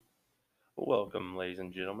Welcome, ladies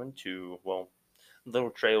and gentlemen, to, a little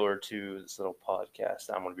trailer to this little podcast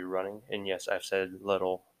I'm going to be running. And yes, I've said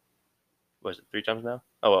little, was it three times now?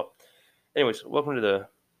 Oh, well. Anyways, welcome to the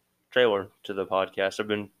trailer to the podcast. I've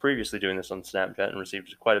been previously doing this on Snapchat and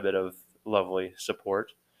received quite a bit of lovely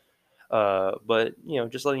support. But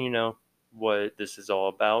just letting you know what this is all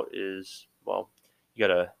about is, you got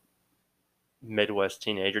a Midwest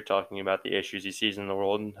teenager talking about the issues he sees in the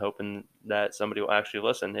world and hoping that somebody will actually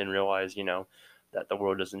listen and realize, that the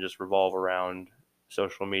world doesn't just revolve around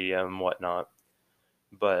social media and whatnot.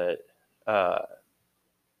 But, uh,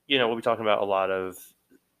 we'll be talking about a lot of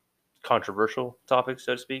controversial topics,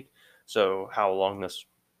 so to speak. So, how long this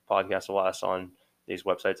podcast will last on these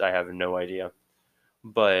websites, I have no idea.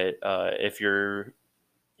 But if you're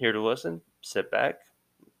here to listen, sit back,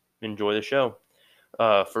 enjoy the show.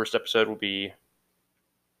 First episode will be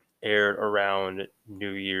aired around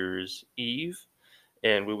New Year's Eve,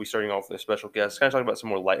 and we'll be starting off with a special guest, kind of talking about some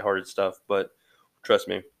more lighthearted stuff. But trust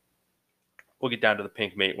me, we'll get down to the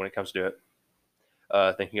pink meat when it comes to it.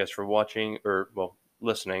 Thank you guys for watching, or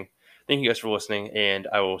listening. Thank you guys for listening, and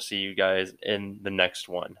I will see you guys in the next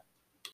one.